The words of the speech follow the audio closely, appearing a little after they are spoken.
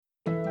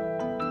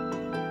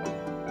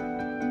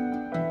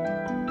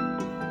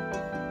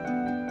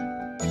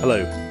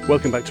Hello,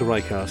 welcome back to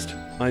Ryecast.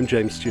 I'm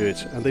James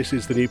Stewart, and this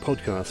is the new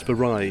podcast for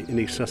Rye in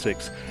East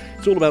Sussex.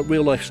 It's all about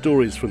real-life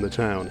stories from the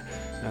town,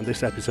 and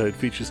this episode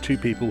features two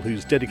people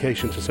whose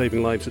dedication to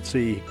saving lives at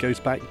sea goes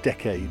back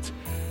decades.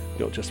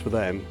 Not just for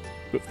them,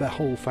 but for their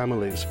whole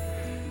families.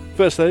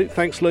 First though,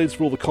 thanks loads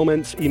for all the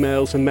comments,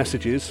 emails and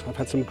messages. I've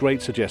had some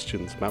great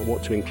suggestions about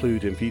what to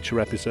include in future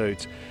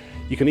episodes.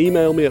 You can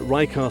email me at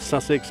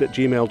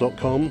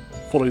ryecastsussex@gmail.com,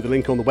 follow the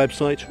link on the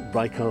website,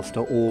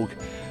 ryecast.org,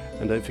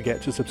 and don't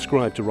forget to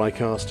subscribe to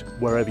Ryecast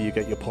wherever you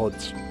get your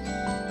pods.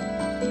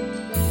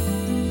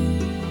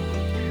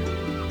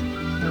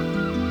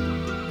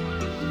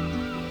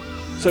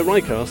 So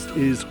Ryecast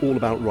is all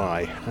about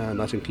Rye, and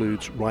that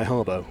includes Rye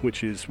Harbour,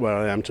 which is where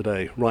I am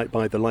today, right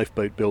by the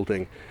lifeboat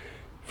building.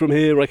 From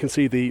here I can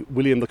see the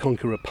William the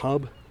Conqueror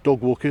pub,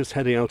 dog walkers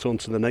heading out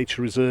onto the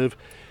nature reserve.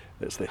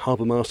 There's the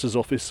Harbour Master's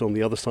office on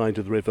the other side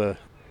of the river,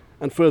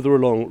 and further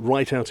along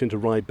right out into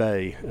Rye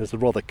Bay as the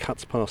Rother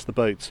cuts past the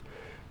boats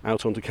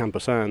out onto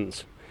Camper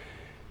Sands.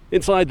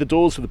 Inside the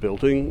doors of the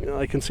building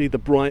I can see the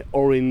bright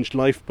orange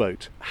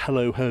lifeboat,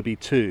 Hello Herbie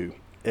 2.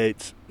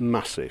 It's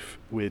massive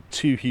with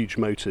two huge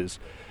motors,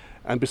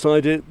 and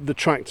beside it the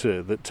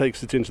tractor that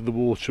takes it into the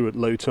water at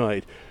low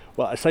tide.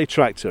 Well, I say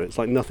tractor, it's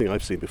like nothing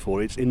I've seen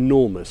before. It's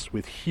enormous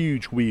with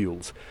huge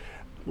wheels.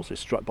 I'm also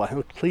struck by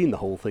how clean the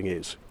whole thing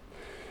is.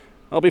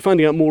 I'll be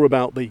finding out more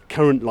about the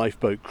current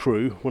lifeboat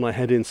crew when I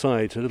head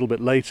inside a little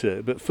bit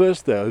later, but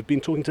first though I've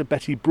been talking to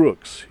Betty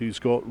Brooks, who's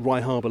got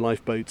Rye Harbour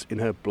lifeboats in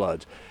her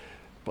blood.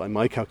 By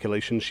my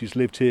calculations she's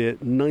lived here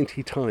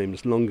 90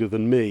 times longer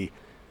than me.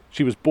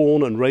 She was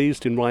born and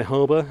raised in Rye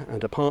Harbour,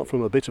 and apart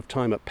from a bit of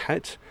time at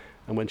Pett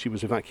and when she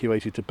was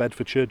evacuated to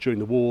Bedfordshire during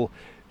the war,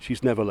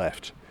 she's never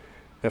left.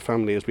 Her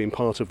family has been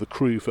part of the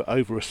crew for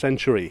over a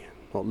century,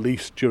 not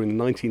least during the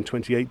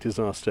 1928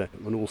 disaster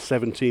when all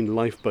 17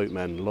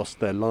 lifeboatmen lost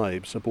their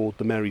lives aboard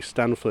the Mary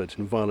Stanford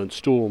in violent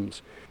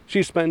storms.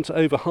 She's spent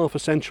over half a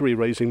century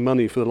raising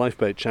money for the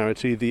lifeboat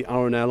charity, the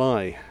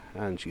RNLI,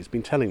 and she's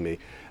been telling me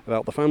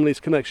about the family's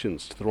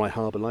connections to the Rye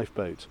Harbour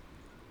lifeboat.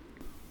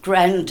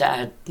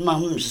 Grandad,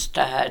 Mum's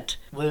dad,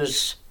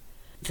 was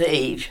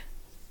the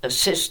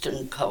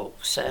assistant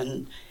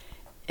coxswain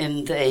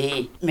in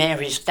the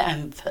Mary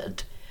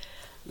Stanford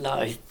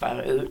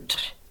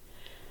lifeboat.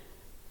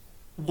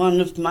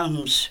 One of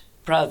Mum's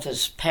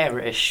brothers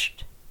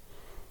perished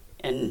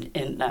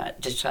in that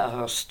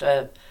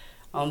disaster.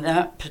 On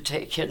that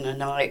particular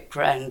night,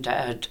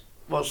 Grandad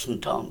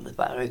wasn't on the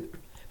boat,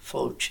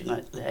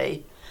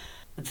 fortunately.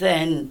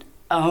 Then,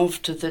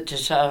 after the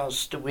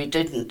disaster, we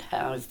didn't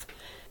have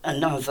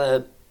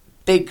another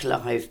big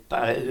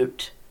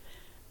lifeboat,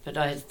 but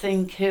I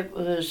think it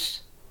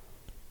was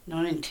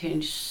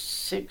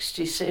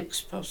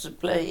 1966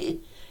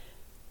 possibly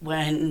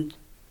when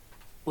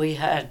we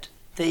had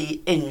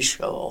the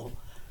inshore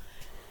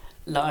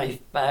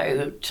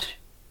lifeboat,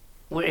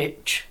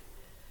 which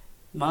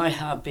my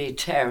hubby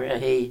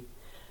Terry,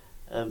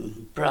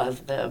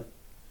 brother,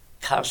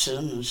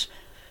 cousins,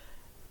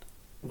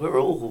 were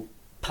all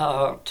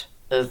part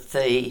of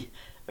the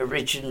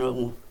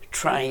original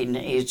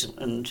trainees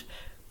and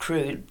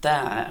crewed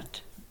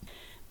that.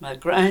 My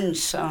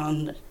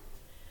grandson,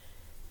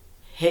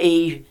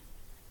 he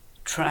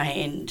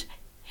trained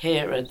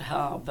here at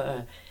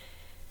Harbour.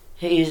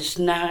 He is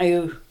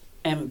now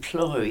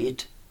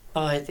employed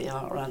by the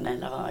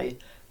RNLI,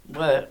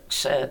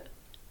 works at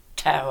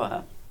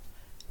Tower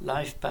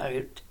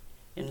Lifeboat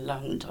in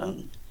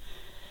London.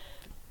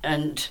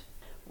 And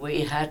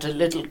we had a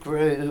little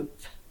group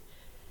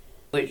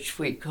which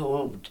we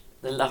called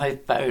the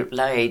Lifeboat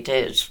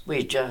Ladies.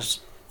 We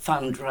just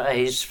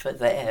fundraised for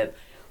their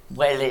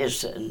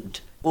wellies and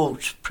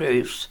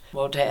waterproofs,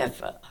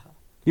 whatever.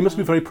 You must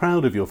be very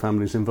proud of your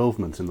family's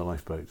involvement in the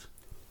lifeboat.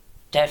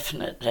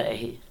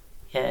 Definitely,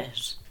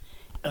 yes.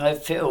 I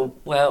feel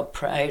well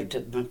proud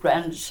of my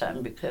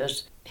grandson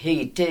because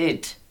he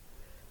did,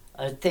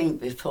 I think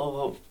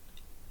before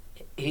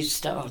he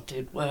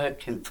started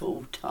working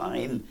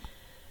full-time,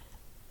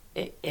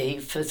 he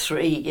for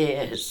 3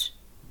 years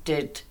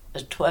did a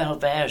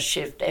 12-hour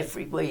shift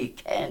every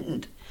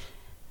weekend,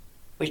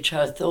 which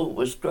I thought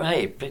was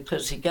great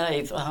because he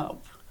gave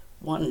up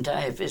one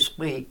day of his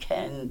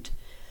weekend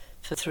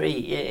for 3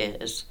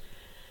 years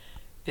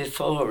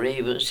before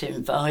he was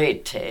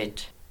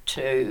invited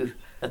to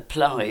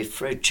apply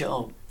for a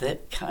job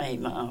that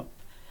came up.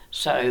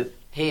 So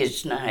he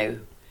is now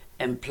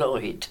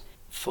employed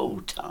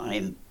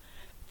full-time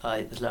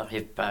by the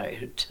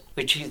lifeboat,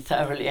 which he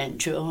thoroughly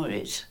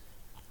enjoys.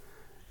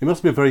 It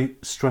must be very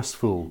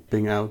stressful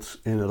being out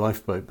in a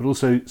lifeboat, but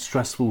also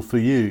stressful for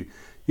you.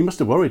 You must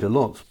have worried a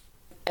lot.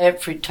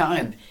 Every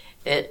time,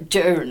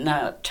 during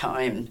that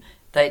time,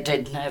 they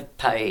didn't have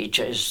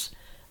pages.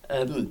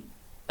 A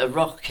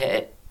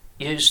rocket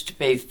used to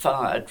be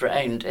fired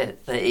round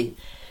at the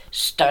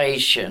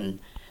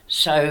station,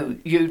 so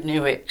you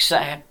knew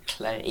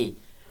exactly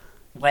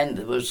when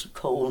there was a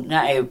call.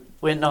 Now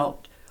we're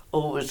not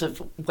always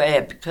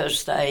aware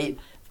because they've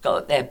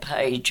got their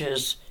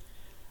pages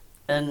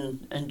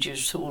and you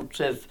sort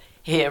of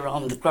hear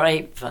on the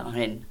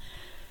grapevine.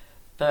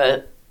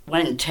 But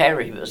when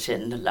Terry was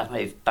in the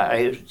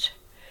lifeboat,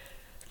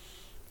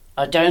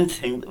 I don't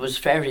think there was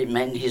very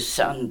many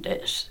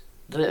Sundays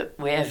that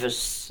we ever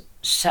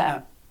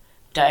sat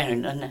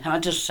down and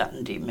had a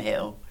Sunday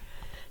meal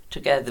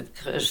together,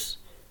 because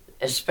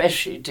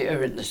especially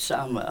during the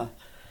summer,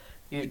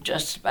 you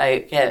just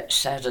about get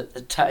sat at the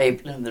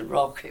table and the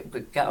rocket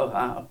would go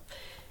up.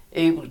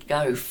 He would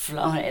go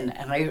flying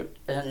out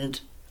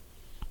and,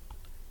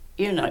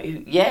 you know,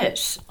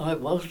 yes, I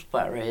was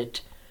worried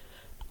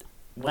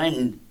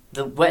when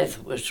the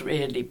weather was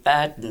really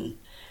bad and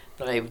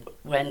they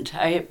went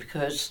out,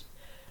 because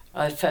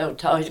I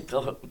felt I'd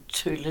got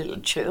 2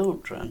 little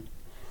children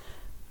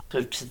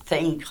to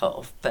think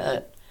of.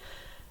 But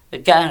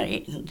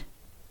again,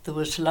 there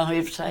was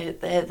lives out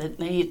there that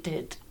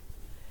needed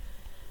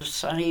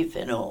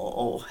saving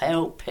or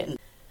helping.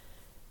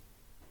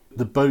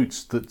 The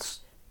boat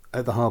that's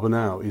at the harbour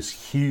now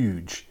is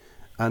huge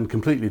and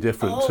completely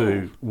different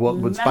to what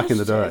was back in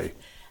the day.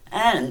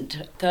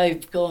 And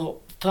they've got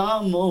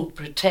far more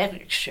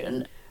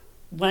protection.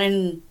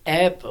 When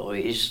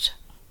airboys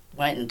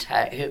went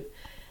out,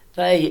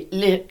 they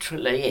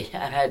literally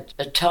had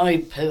a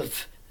type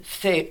of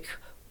thick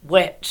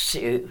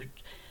wetsuit,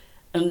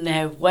 and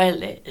their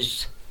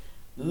wellies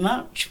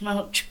much,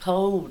 much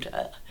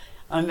colder.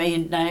 I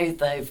mean, now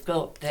they've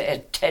got their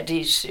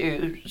teddy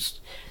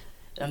suits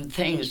and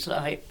things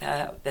like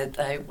that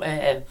they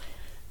wear.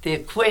 The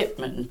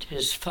equipment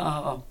is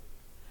far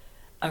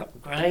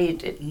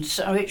upgraded, and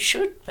so it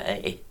should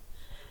be.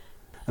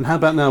 And how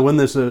about now when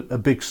there's a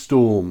big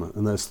storm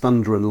and there's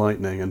thunder and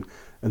lightning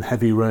and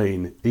heavy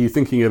rain? Are you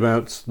thinking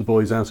about the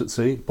boys out at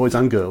sea, boys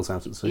and girls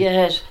out at sea?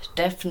 Yes,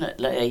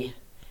 definitely.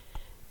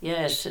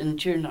 Yes,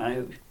 and you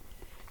know,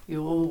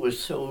 you always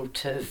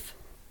sort of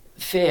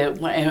fear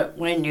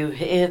when you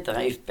hear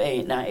they've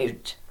been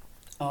out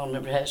on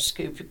a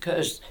rescue,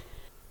 because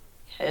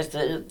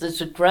there's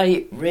a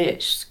great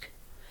risk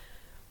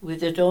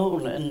with it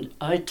all, and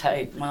I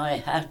take my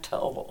hat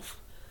off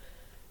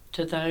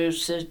to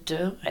those that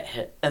do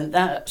it. And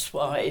that's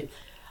why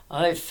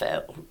I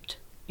felt,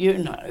 you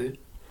know,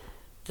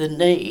 the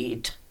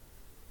need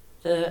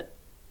that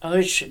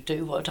I should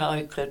do what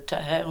I could to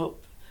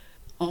help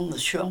on the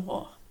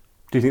shore.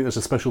 Do you think there's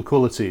a special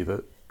quality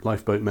that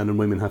lifeboat men and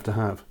women have to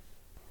have?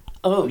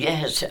 Oh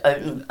yes,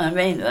 I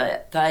mean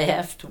they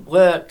have to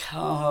work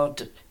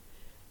hard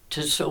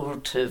to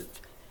sort of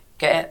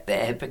get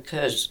there,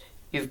 because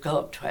you've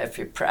got to have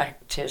your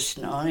practice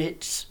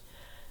nights.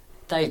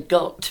 They've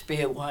got to be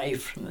away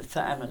from the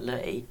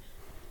family,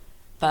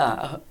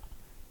 but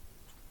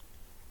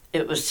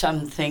it was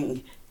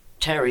something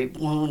Terry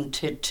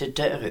wanted to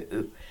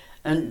do,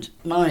 and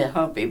my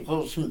hubby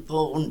wasn't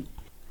born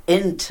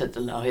into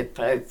the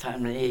lifeboat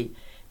family.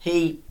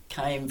 He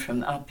came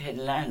from up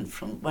inland,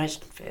 from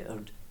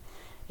Westfield.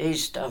 He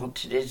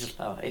started his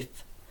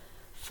life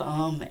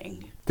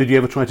farming. Did you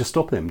ever try to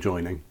stop him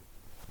joining?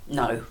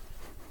 No.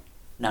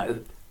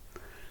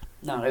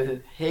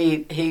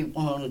 He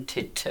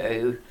wanted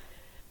to.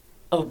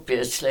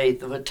 Obviously,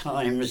 there were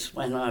times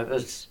when I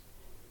was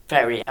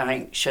very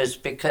anxious,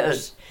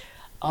 because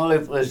I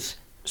was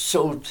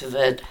sort of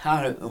at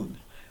home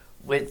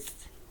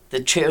with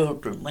the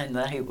children when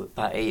they were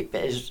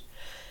babies,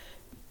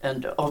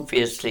 and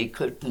obviously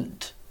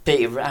couldn't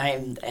be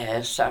around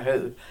there.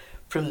 So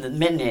from the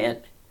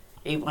minute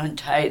he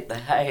went out the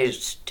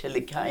house till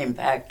he came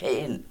back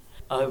in,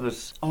 I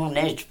was on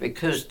edge,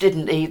 because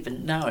didn't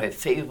even know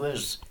if he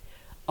was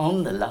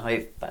on the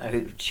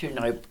lifeboat, you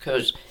know,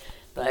 because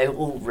they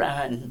all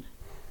ran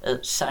at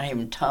the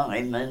same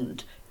time,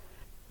 and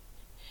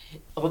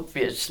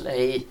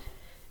obviously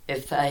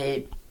if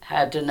they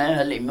had an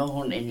early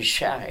morning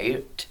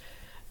shout,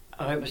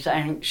 I was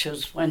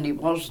anxious when he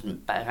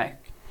wasn't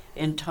back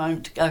in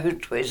time to go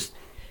to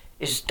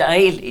his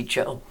daily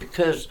job,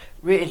 because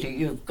really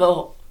you've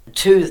got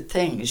 2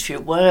 things.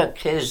 Your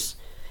work is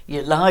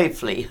your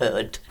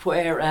livelihood,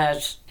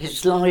 whereas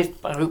his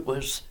lifeboat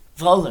was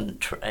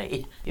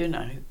voluntary, you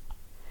know.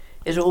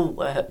 It all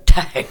worked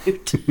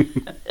out.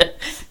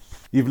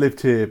 You've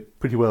lived here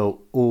pretty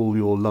well all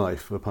your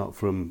life, apart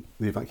from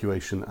the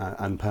evacuation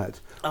and Pet.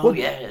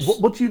 Yes.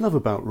 What do you love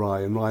about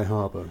Rye and Rye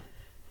Harbour?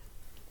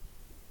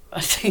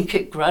 I think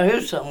it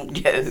grows on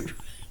you.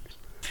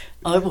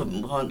 I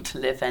wouldn't want to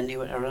live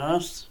anywhere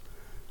else.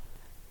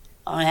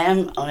 I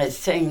am, I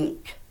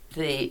think,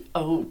 the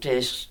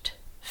oldest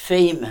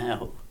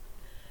female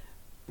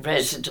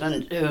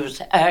resident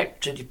who's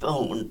actually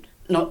born,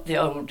 not the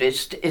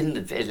oldest in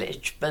the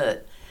village,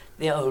 but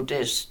the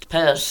oldest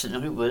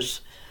person who was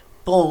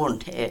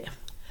born here.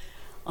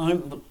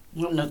 I'm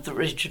one of the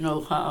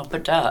original harbour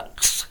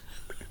ducks,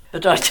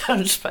 but I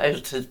don't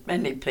suppose as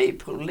many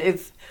people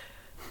live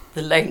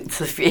the length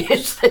of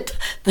years that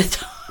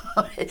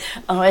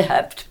I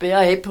have to be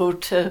able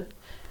to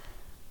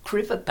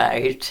crib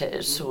about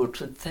it,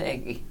 sort of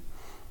thing.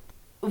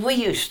 We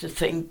used to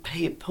think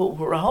people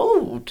were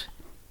old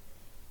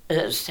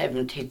at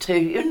 72.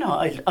 You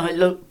know, I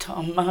looked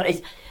on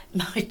my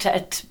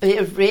dad to be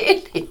a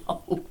really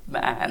old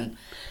man.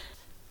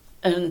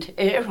 And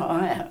here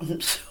I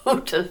am,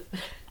 sort of,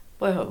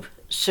 well,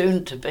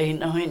 soon to be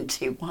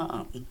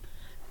 91,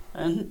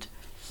 and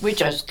we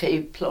just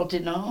keep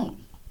plodding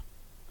on.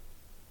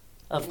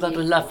 I've got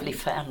a lovely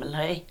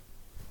family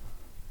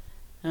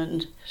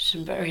and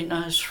some very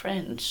nice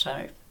friends,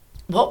 so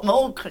what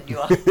more can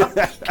you ask?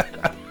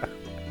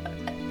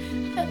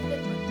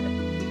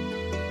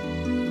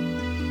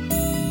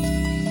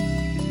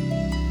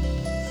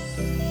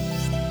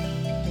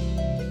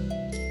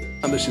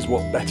 And this is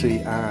what Betty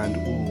and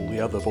all the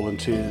other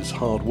volunteers'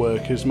 hard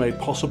work has made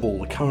possible.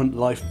 The current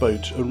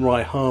lifeboat at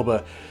Rye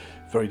Harbour,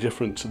 very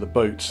different to the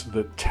boat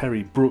that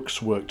Terry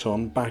Brooks worked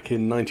on back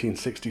in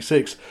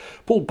 1966.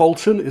 Paul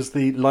Bolton is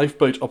the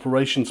lifeboat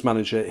operations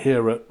manager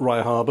here at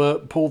Rye Harbour.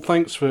 Paul,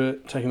 thanks for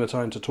taking the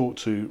time to talk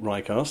to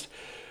Ryecast.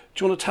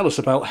 Do you want to tell us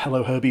about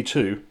Hello Herbie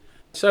 2?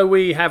 So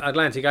we have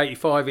Atlantic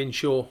 85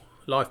 inshore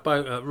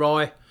lifeboat at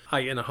Rye,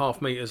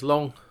 8.5 metres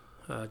long,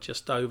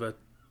 just over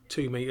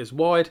 2 metres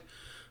wide,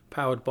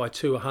 powered by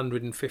two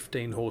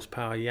 115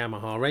 horsepower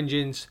Yamaha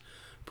engines,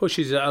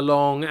 pushes it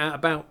along at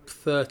about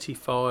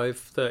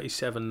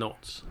 37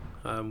 knots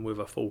with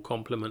a full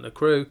complement of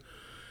crew.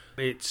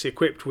 It's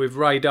equipped with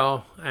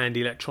radar and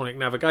electronic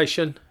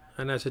navigation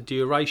and has a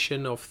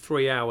duration of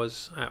 3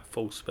 hours at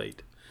full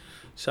speed.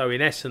 So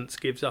in essence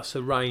gives us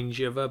a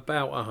range of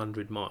about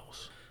 100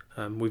 miles.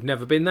 We've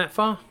never been that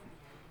far,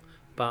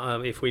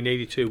 but if we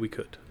needed to, we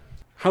could.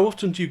 How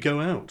often do you go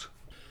out?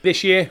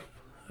 This year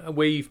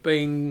we've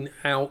been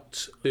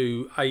out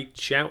to 8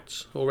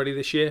 shouts already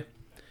this year.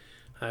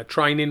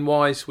 Training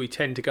wise, we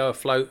tend to go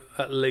afloat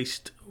at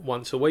least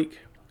once a week.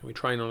 We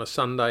train on a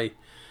Sunday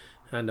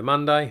and a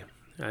Monday,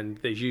 and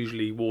there's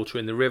usually water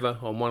in the river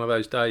on one of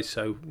those days,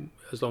 so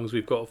as long as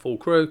we've got a full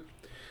crew,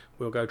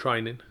 we'll go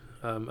training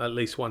at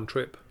least one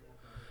trip,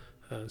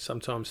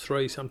 sometimes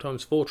 3,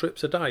 sometimes 4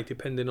 trips a day,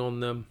 depending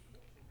on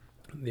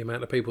the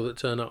amount of people that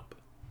turn up.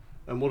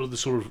 And what are the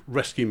sort of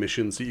rescue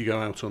missions that you go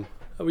out on?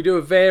 We do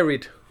a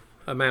varied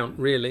amount,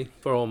 really,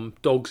 from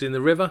dogs in the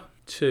river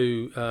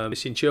to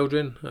missing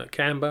children at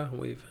Canberra.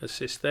 We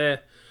assist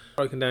there.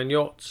 Broken down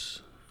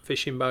yachts,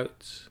 fishing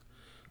boats.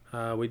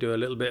 We do a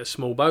little bit of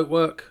small boat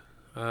work,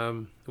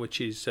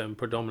 which is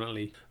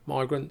predominantly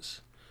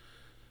migrants.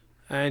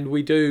 And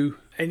we do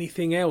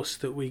anything else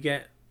that we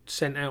get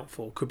sent out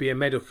for. Could be a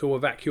medical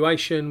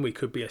evacuation. We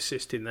could be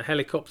assisting the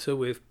helicopter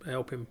with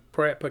helping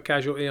prep a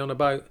casualty on a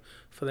boat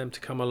for them to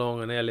come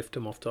along and airlift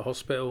them off to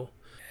hospital.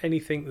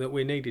 Anything that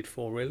we're needed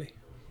for, really.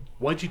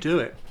 Why do you do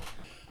it?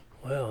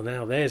 Well,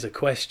 now there's a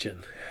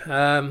question.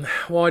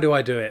 Why do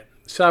I do it?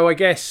 So I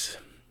guess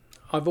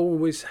I've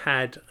always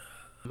had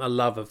a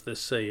love of the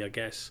sea, I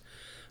guess.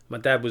 My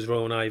dad was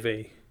Royal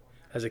Navy.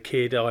 As a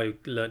kid, I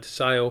learnt to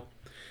sail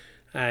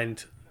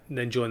and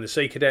then joined the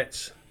Sea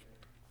Cadets.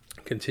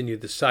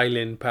 Continued the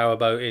sailing,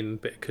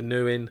 powerboating, bit of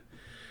canoeing.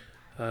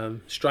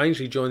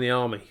 Strangely joined the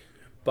Army,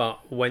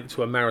 but went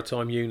to a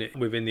maritime unit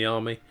within the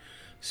Army.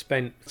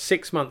 Spent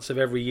 6 months of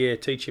every year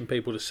teaching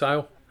people to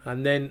sail.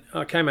 And then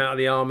I came out of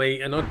the Army,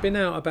 and I'd been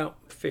out about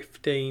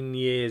 15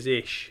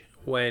 years-ish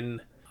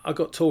when I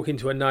got talking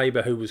to a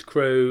neighbour who was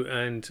crew,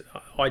 and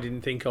I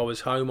didn't think I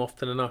was home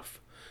often enough.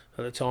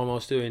 At the time I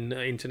was doing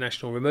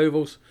international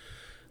removals,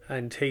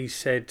 and he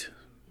said,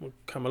 well,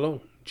 come along,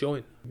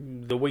 join.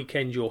 The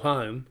weekend you're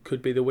home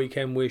could be the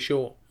weekend we're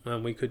short,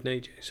 and we could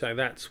need you. So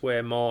that's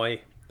where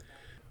my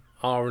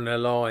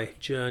RNLI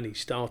journey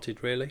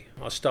started, really.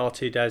 I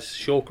started as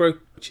shore crew,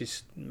 which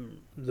is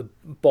the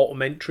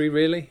bottom entry,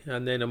 really,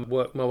 and then I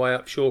worked my way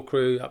up shore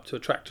crew, up to a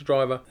tractor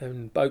driver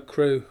and boat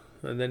crew,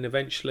 and then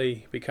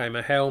eventually became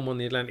a helm on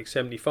the Atlantic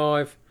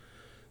 75.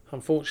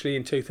 Unfortunately,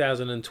 in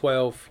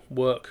 2012,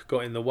 work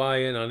got in the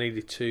way and I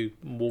needed to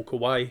walk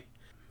away.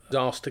 I was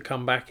asked to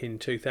come back in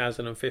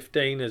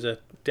 2015 as a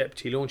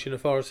deputy launching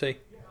authority,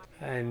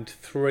 and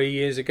 3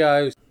 years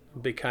ago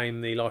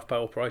became the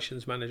lifeboat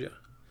operations manager.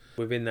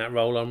 Within that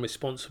role, I'm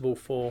responsible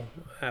for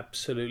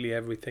absolutely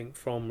everything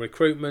from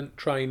recruitment,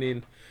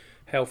 training,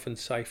 health and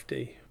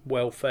safety,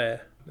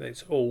 welfare.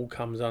 It all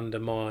comes under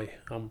my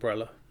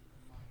umbrella.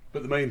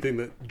 But the main thing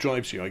that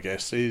drives you, I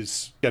guess,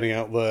 is getting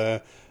out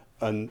there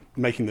and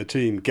making the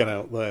team get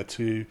out there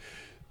to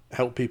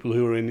help people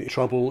who are in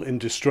trouble, in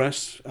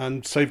distress,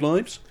 and save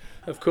lives?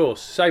 Of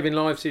course. Saving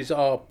lives is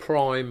our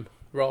prime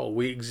role.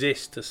 We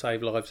exist to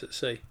save lives at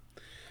sea.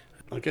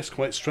 I guess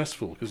quite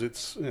stressful because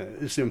it's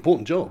an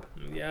important job.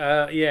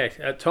 Yeah,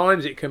 at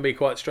times it can be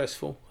quite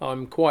stressful.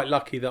 I'm quite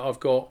lucky that I've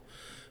got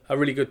a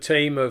really good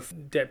team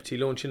of deputy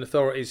launching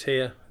authorities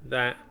here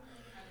that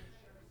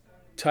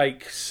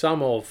take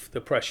some of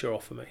the pressure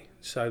off of me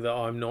so that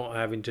I'm not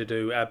having to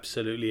do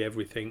absolutely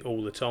everything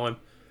all the time.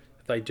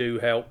 They do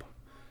help.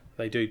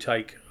 They do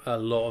take a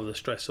lot of the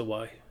stress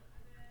away.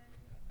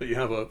 But you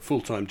have a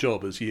full-time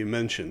job, as you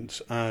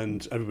mentioned,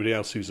 and everybody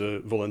else who's a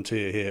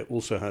volunteer here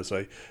also has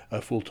a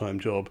full-time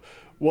job.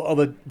 What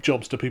other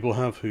jobs do people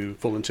have who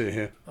volunteer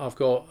here? I've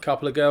got a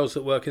couple of girls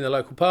that work in the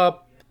local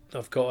pub.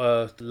 I've got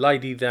a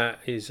lady that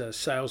is a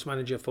sales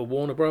manager for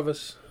Warner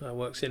Brothers,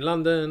 works in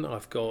London.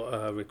 I've got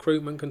a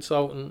recruitment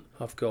consultant.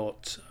 I've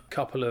got a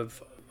couple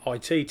of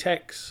IT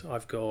techs,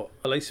 I've got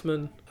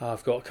policemen,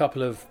 I've got a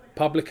couple of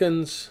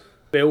publicans,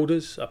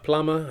 builders, a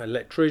plumber,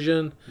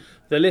 electrician.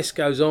 The list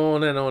goes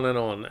on and on and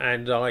on.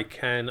 And I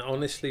can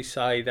honestly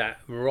say that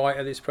right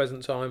at this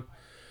present time,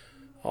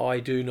 I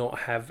do not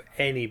have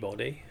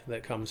anybody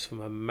that comes from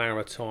a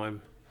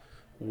maritime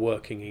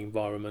working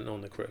environment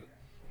on the crew.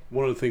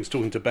 One of the things,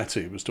 talking to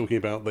Betty, was talking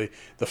about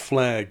the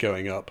flare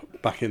going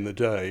up back in the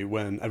day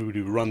when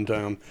everybody would run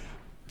down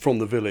from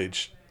the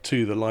village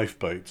to the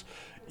lifeboat.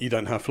 You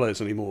don't have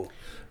flares anymore.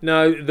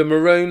 No, the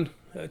Maroon,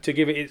 to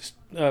give it its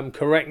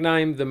correct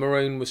name, the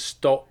Maroon was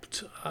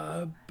stopped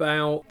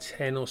about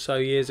 10 or so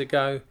years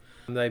ago.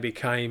 They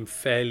became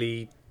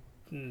fairly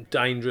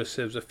dangerous.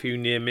 There was a few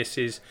near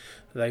misses.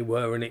 They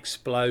were an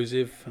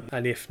explosive,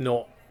 and if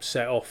not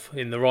set off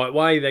in the right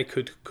way, they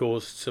could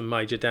cause some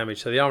major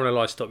damage. So the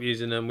RNLI stopped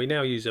using them. We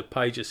now use a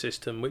pager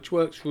system, which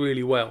works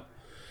really well.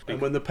 And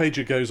when the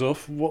pager goes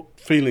off, what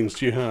feelings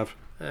do you have?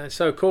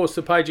 So of course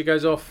the pager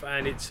goes off,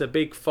 and it's a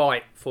big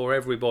fight for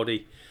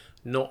everybody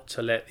not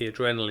to let the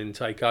adrenaline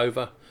take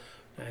over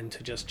and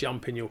to just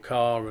jump in your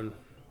car and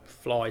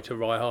fly to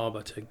Rye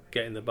Harbour to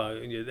get in the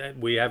boat.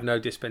 We have no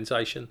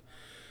dispensation.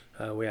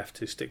 We have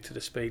to stick to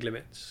the speed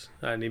limits.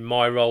 And in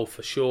my role,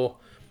 for sure,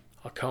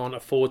 I can't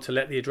afford to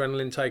let the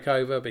adrenaline take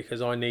over,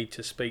 because I need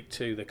to speak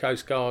to the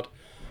Coast Guard,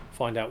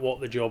 find out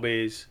what the job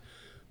is,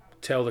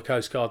 tell the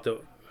Coast Guard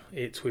that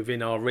it's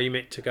within our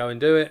remit to go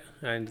and do it,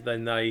 and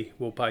then they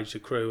will page the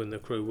crew and the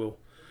crew will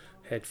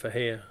head for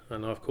here.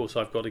 And of course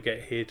I've got to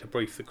get here to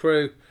brief the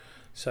crew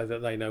so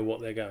that they know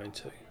what they're going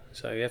to.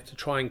 So you have to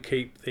try and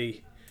keep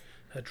the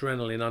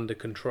adrenaline under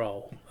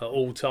control at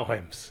all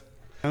times.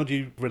 How do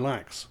you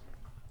relax?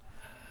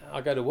 I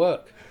go to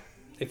work.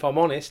 If I'm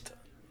honest,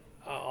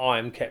 I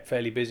am kept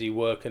fairly busy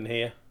working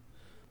here.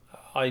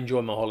 I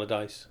enjoy my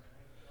holidays.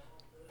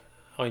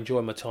 I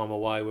enjoy my time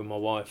away with my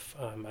wife,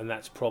 and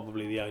that's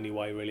probably the only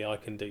way really I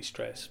can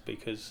de-stress,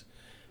 because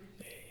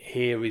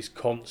here is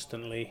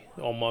constantly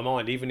on my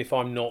mind. Even if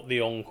I'm not the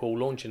on-call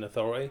launching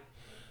authority,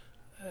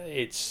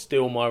 it's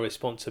still my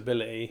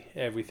responsibility,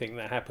 everything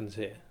that happens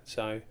here.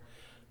 So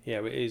yeah,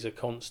 it is a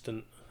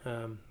constant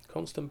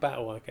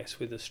battle, I guess,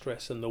 with the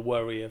stress and the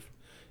worry of,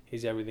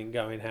 is everything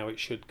going how it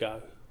should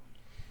go.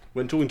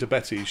 When talking to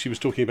Betty, she was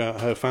talking about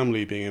her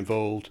family being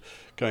involved,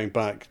 going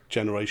back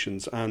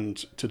generations and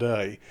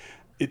today.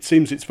 It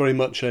seems it's very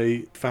much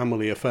a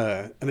family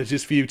affair, and it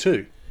is for you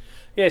too.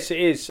 Yes, it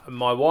is.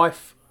 My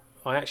wife,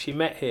 I actually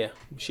met here.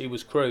 She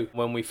was crew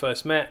when we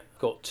first met.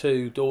 Got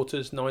two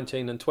daughters,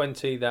 19 and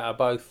 20, that are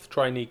both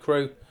trainee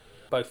crew,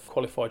 both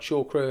qualified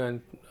shore crew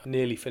and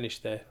nearly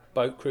finished their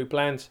boat crew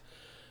plans.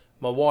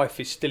 My wife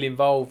is still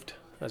involved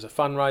as a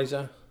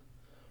fundraiser,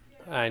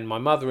 and my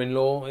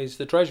mother-in-law is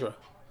the treasurer.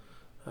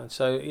 And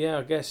so, yeah,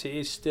 I guess it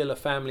is still a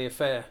family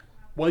affair.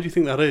 Why do you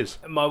think that is?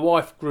 My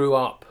wife grew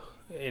up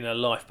in a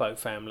lifeboat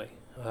family.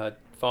 Her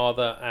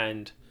father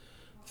and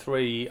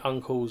three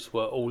uncles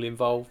were all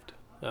involved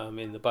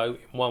in the boat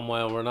in one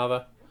way or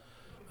another.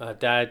 Her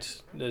dad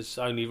has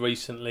only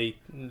recently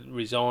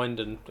resigned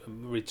and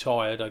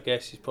retired, I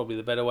guess is probably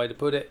the better way to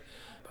put it,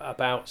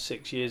 about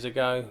 6 years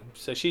ago.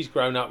 So she's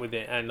grown up with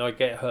it, and I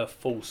get her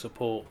full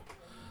support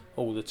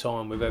all the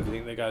time with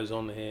everything that goes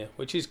on here,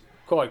 which is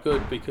quite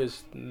good,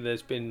 because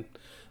there's been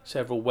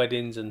several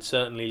weddings and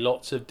certainly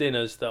lots of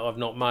dinners that I've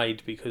not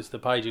made because the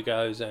pager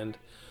goes and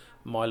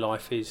my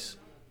life is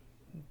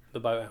the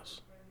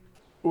boathouse.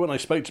 When I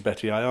spoke to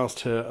Betty, I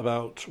asked her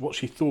about what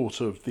she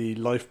thought of the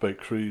lifeboat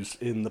crews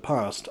in the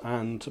past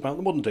and about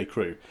the modern day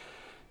crew.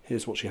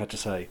 Here's what she had to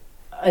say.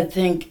 I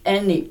think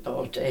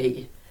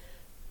anybody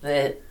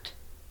that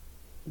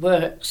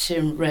works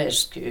in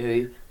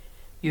rescue,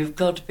 you've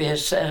got to be a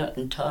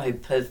certain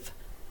type of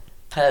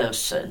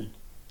person,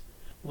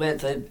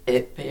 whether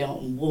it be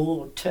on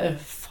water,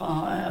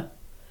 fire,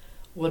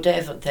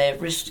 whatever. They're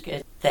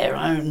risking their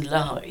own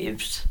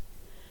lives,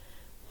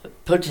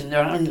 putting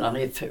their own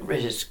life at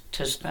risk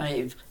to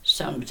save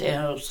somebody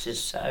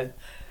else's. So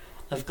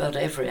I've got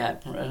every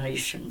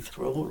admiration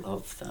for all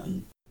of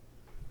them.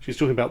 She's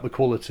talking about the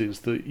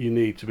qualities that you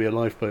need to be a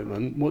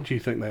lifeboatman. What do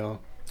you think they are?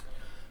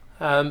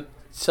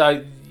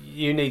 So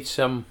you need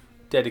some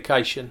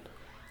dedication.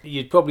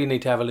 You'd probably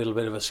need to have a little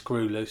bit of a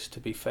screw loose, to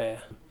be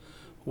fair.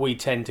 We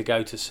tend to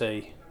go to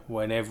sea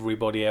when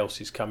everybody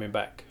else is coming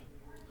back.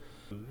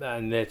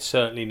 And there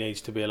certainly needs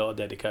to be a lot of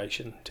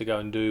dedication to go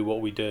and do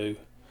what we do.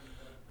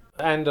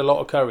 And a lot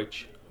of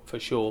courage, for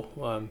sure,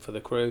 for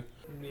the crew.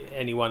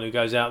 Anyone who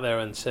goes out there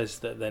and says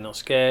that they're not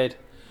scared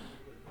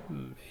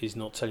is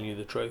not telling you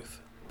the truth,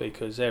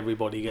 because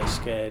everybody gets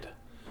scared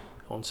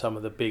on some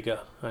of the bigger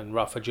and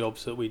rougher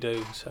jobs that we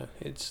do. So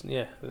it's,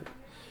 yeah, you've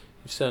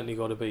certainly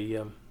got to be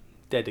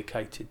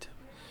dedicated.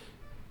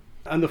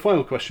 And the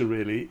final question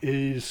really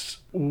is,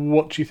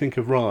 what do you think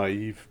of Rye?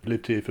 You've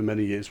lived here for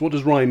many years. What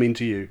does Rye mean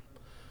to you?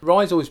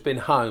 Rye's always been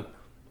home.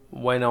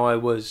 When I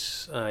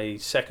was a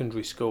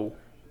secondary school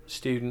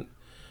student,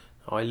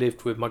 I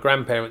lived with my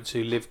grandparents,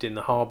 who lived in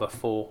the harbour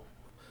for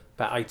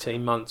about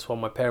 18 months while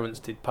my parents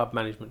did pub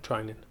management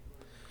training.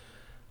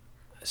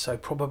 So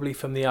probably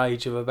from the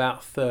age of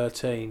about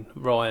 13,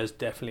 Rye has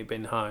definitely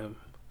been home.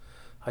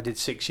 I did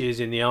 6 years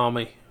in the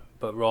army,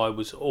 but Rye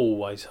was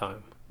always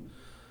home.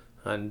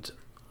 And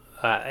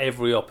at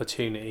every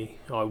opportunity,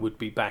 I would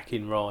be back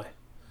in Rye.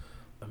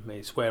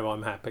 It's where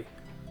I'm happy.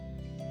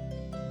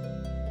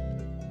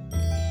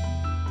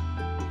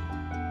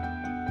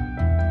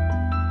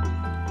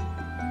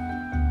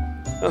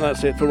 And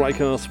that's it for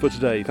Ryecast for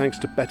today. Thanks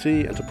to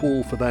Betty and to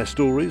Paul for their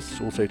stories,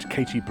 also to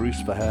Katie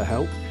Bruce for her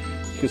help.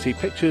 You can see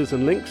pictures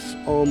and links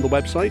on the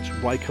website,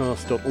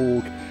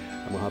 ryecast.org,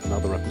 and we'll have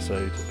another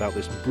episode about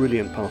this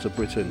brilliant part of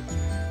Britain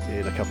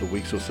in a couple of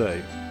weeks or so.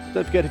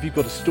 Don't forget, if you've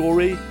got a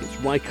story, it's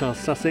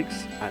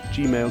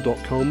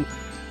ryecastsussex@gmail.com,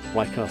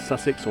 Ryecast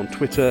Sussex on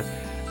Twitter,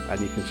 and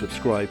you can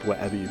subscribe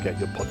wherever you get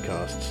your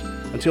podcasts.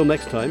 Until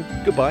next time,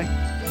 goodbye.